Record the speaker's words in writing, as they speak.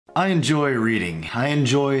I enjoy reading. I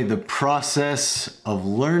enjoy the process of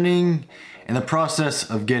learning and the process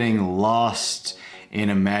of getting lost in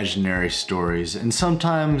imaginary stories. And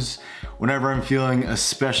sometimes, whenever I'm feeling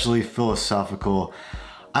especially philosophical,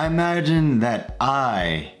 I imagine that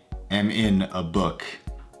I am in a book.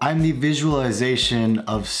 I'm the visualization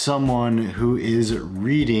of someone who is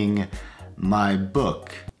reading my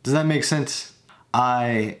book. Does that make sense?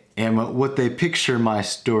 I am what they picture my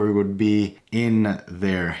story would be in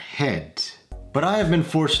their head. But I have been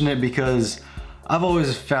fortunate because I've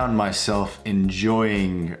always found myself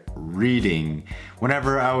enjoying reading.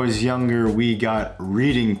 Whenever I was younger, we got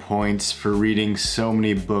reading points for reading so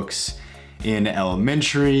many books in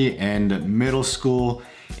elementary and middle school,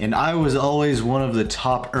 and I was always one of the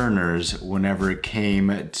top earners whenever it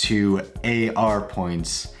came to AR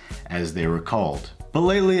points, as they were called. But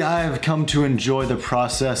lately I have come to enjoy the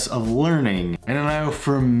process of learning, and I know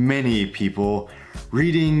for many people,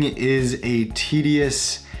 reading is a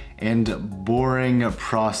tedious and boring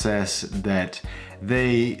process that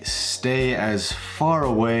they stay as far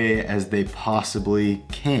away as they possibly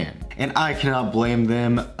can. And I cannot blame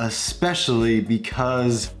them, especially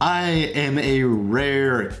because I am a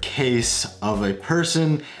rare case of a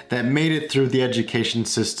person that made it through the education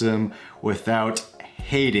system without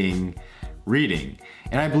hating reading.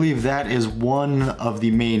 And I believe that is one of the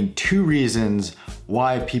main two reasons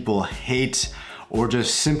why people hate or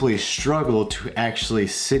just simply struggle to actually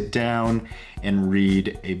sit down and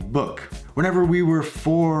read a book. Whenever we were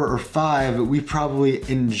 4 or 5, we probably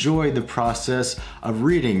enjoyed the process of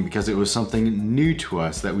reading because it was something new to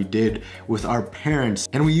us that we did with our parents,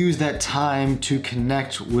 and we used that time to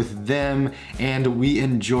connect with them, and we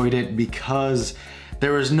enjoyed it because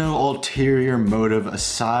there was no ulterior motive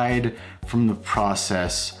aside from the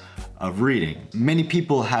process of reading. Many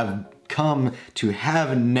people have come to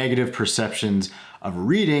have negative perceptions of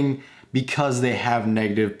reading because they have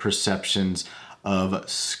negative perceptions of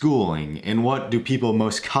schooling. And what do people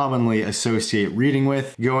most commonly associate reading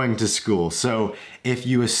with? Going to school. So if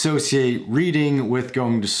you associate reading with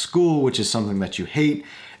going to school, which is something that you hate,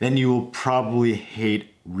 then you will probably hate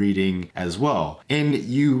reading as well. And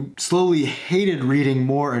you slowly hated reading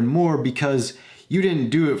more and more because you didn't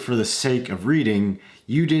do it for the sake of reading,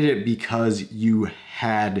 you did it because you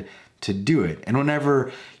had to do it. And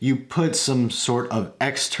whenever you put some sort of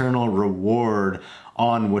external reward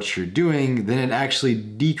on what you're doing, then it actually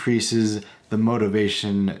decreases the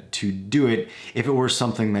motivation to do it if it were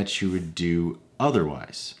something that you would do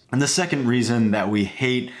otherwise. And the second reason that we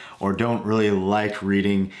hate or don't really like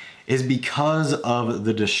reading is because of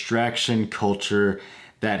the distraction culture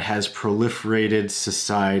that has proliferated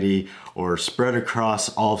society or spread across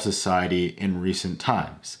all of society in recent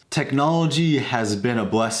times. Technology has been a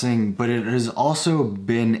blessing, but it has also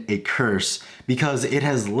been a curse because it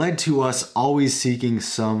has led to us always seeking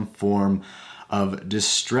some form of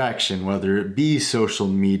distraction, whether it be social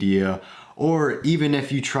media, or even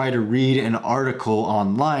if you try to read an article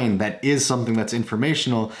online that is something that's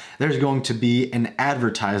informational, there's going to be an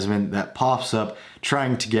advertisement that pops up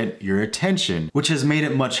trying to get your attention, which has made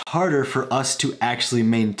it much harder for us to actually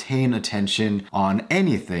maintain attention on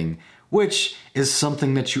anything, which is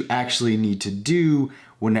something that you actually need to do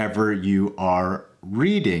whenever you are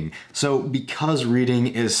reading. So because reading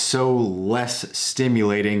is so less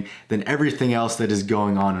stimulating than everything else that is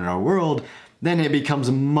going on in our world, then it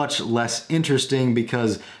becomes much less interesting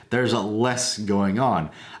because there's less going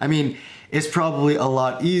on. I mean, it's probably a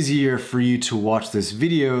lot easier for you to watch this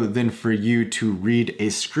video than for you to read a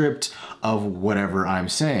script of whatever I'm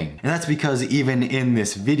saying. And that's because even in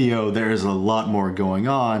this video, there is a lot more going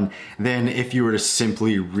on than if you were to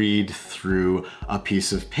simply read through a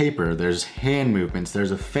piece of paper. There's hand movements,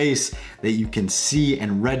 there's a face that you can see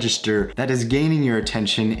and register that is gaining your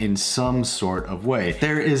attention in some sort of way.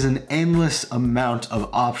 There is an endless amount of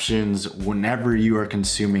options whenever you are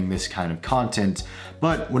consuming this kind of content,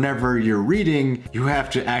 but whenever you're reading, you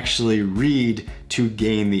have to actually read to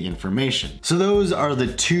gain the information. So those are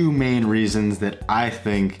the two main reasons that I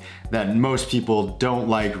think that most people don't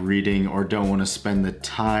like reading or don't want to spend the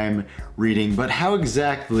time reading. But how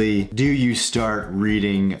exactly do you start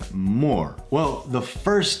reading more? Well, the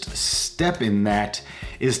first step in that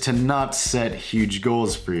is to not set huge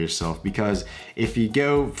goals for yourself, because if you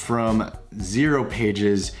go from 0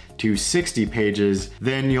 pages to 60 pages,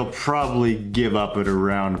 then you'll probably give up at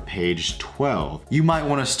around page 12. You might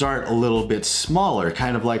want to start a little bit smaller,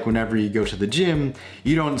 kind of like whenever you go to the gym,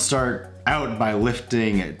 you don't start out by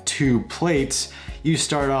lifting 2 plates. You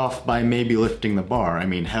start off by maybe lifting the bar. I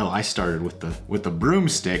mean, hell, I started with the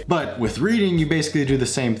broomstick. But with reading, you basically do the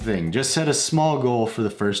same thing. Just set a small goal for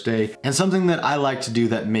the first day. And something that I like to do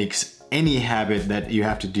that makes any habit that you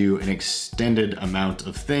have to do an extended amount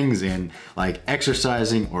of things in, like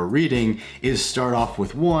exercising or reading, is start off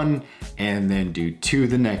with 1 and then do 2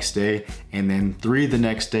 the next day, and then 3 the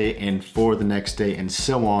next day, and 4 the next day, and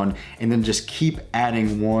so on. And then just keep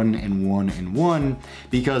adding 1 and 1 and 1,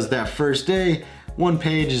 because that first day, 1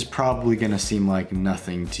 page is probably gonna seem like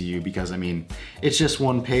nothing to you, because I mean, it's just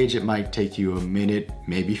 1 page. It might take you a minute,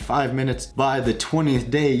 maybe 5 minutes. By the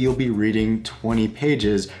 20th day, you'll be reading 20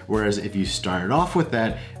 pages, whereas if you started off with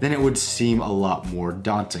that, then it would seem a lot more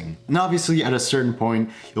daunting. And obviously at a certain point,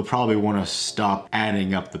 you'll probably wanna stop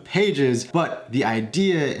adding up the pages, but the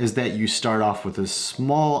idea is that you start off with a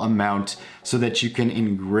small amount so that you can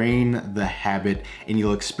ingrain the habit and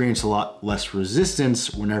you'll experience a lot less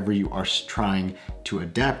resistance whenever you are trying to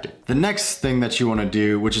adapt it. The next thing that you want to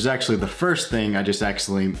do, which is actually the first thing, I just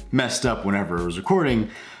actually messed up whenever I was recording,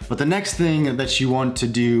 but the next thing that you want to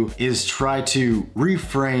do is try to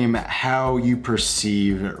reframe how you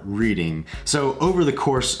perceive reading. So over the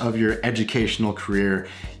course of your educational career,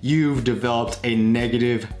 you've developed a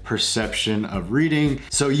negative perception of reading.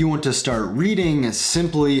 So you want to start reading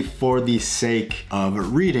simply for the sake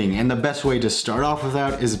of reading. And the best way to start off with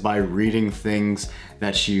that is by reading things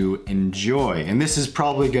that you enjoy. And this is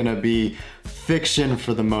probably gonna be fiction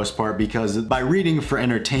for the most part, because by reading for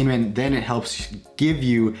entertainment, then it helps give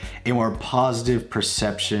you a more positive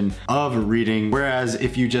perception of reading. Whereas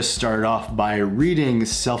if you just start off by reading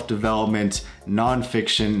self-development,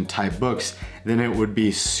 non-fiction type books, then it would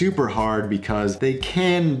be super hard because they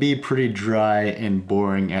can be pretty dry and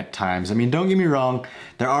boring at times. I mean, don't get me wrong,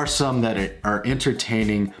 there are some that are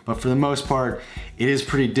entertaining, but for the most part, it is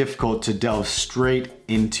pretty difficult to delve straight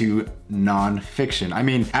into non-fiction. I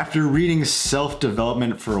mean, after reading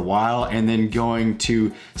self-development for a while and then going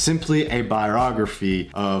to simply a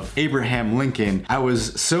biography of Abraham Lincoln, I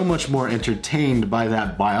was so much more entertained by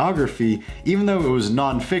that biography, even though it was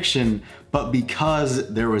non-fiction, but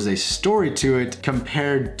because there was a story to it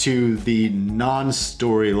compared to the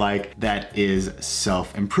non-story like that is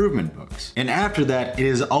self-improvement books. And after that, it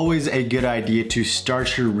is always a good idea to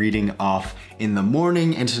start your reading off in the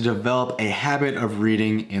morning and to develop a habit of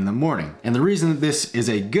reading in the morning. And the reason that this is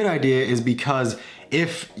a good idea is because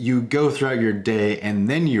if you go throughout your day and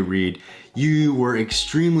then you read, you were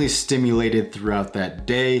extremely stimulated throughout that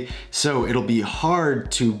day, so it'll be hard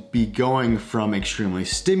to be going from extremely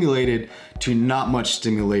stimulated to not much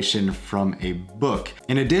stimulation from a book.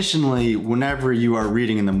 And additionally, whenever you are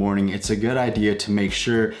reading in the morning, it's a good idea to make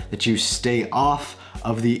sure that you stay off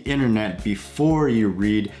of the internet before you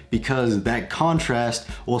read, because that contrast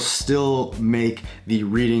will still make the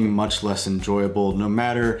reading much less enjoyable. No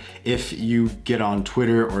matter if you get on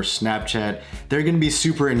Twitter or Snapchat, they're gonna be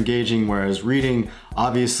super engaging, whereas reading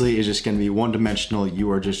obviously is just gonna be one-dimensional. You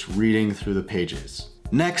are just reading through the pages.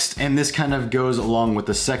 Next, and this kind of goes along with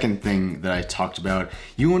the second thing that I talked about,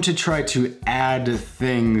 you want to try to add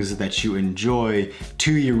things that you enjoy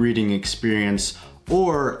to your reading experience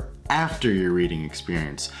or after your reading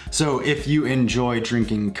experience. So if you enjoy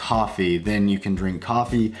drinking coffee, then you can drink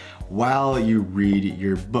coffee while you read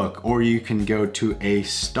your book, or you can go to a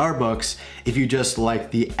Starbucks if you just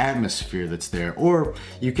like the atmosphere that's there, or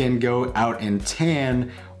you can go out and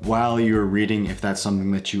tan while you're reading if that's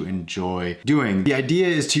something that you enjoy doing. The idea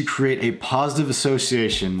is to create a positive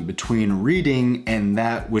association between reading and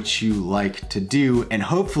that which you like to do, and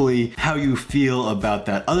hopefully how you feel about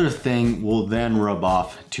that other thing will then rub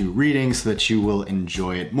off to reading so that you will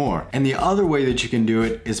enjoy it more. And the other way that you can do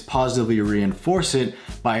it is positively reinforce it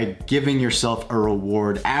by giving yourself a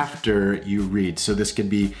reward after you read. So this could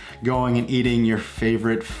be going and eating your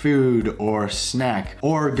favorite food or snack,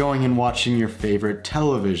 or going and watching your favorite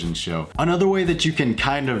television show. Another way that you can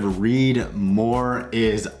kind of read more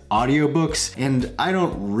is audiobooks, and I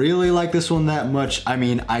don't really like this one that much. I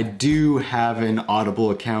mean, I do have an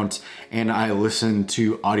Audible account and I listen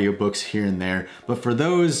to audiobooks here and there, but for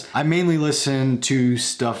those, I mainly listen to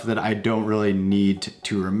stuff that I don't really need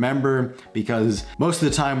to remember, because most of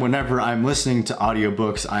the time whenever I'm listening to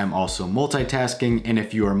audiobooks, I am also multitasking, and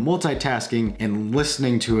if you are multitasking and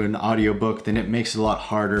listening to an audiobook, then it makes it a lot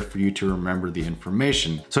harder for you to remember the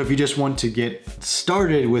information. So if you just want to get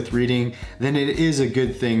started with reading, then it is a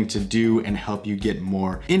good thing thing to do and help you get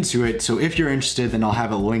more into it. So if you're interested, then I'll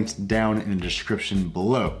have it linked down in the description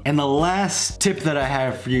below. And the last tip that I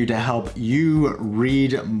have for you to help you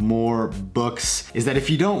read more books is that if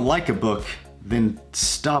you don't like a book, then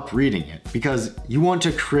stop reading it, because you want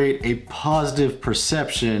to create a positive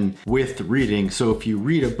perception with reading. So if you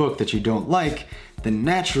read a book that you don't like, then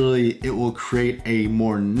naturally it will create a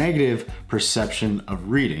more negative perception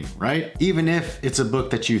of reading, right? Even if it's a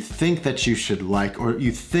book that you think that you should like, or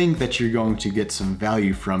you think that you're going to get some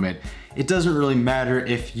value from it, it doesn't really matter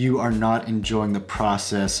if you are not enjoying the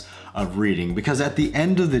process of reading, because at the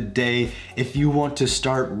end of the day, if you want to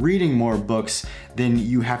start reading more books, then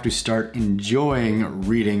you have to start enjoying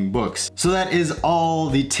reading books. So that is all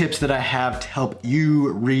the tips that I have to help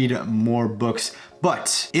you read more books.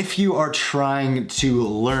 But if you are trying to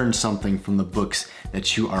learn something from the books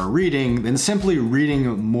that you are reading, then simply reading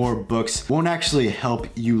more books won't actually help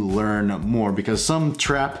you learn more, because some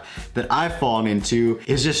trap that I've fallen into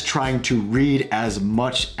is just trying to read as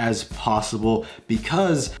much as possible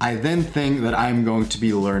because I then think that I'm going to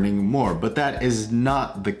be learning more. But that is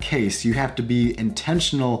not the case. You have to be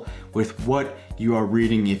intentional with what you are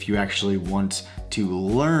reading if you actually want to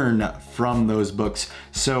learn from those books.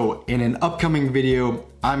 So in an upcoming video,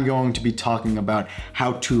 I'm going to be talking about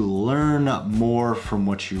how to learn more from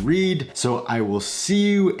what you read. So I will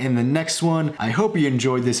see you in the next one. I hope you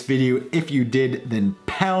enjoyed this video. If you did, then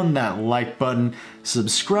pound that like button,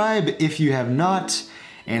 subscribe if you have not,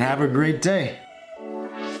 and have a great day.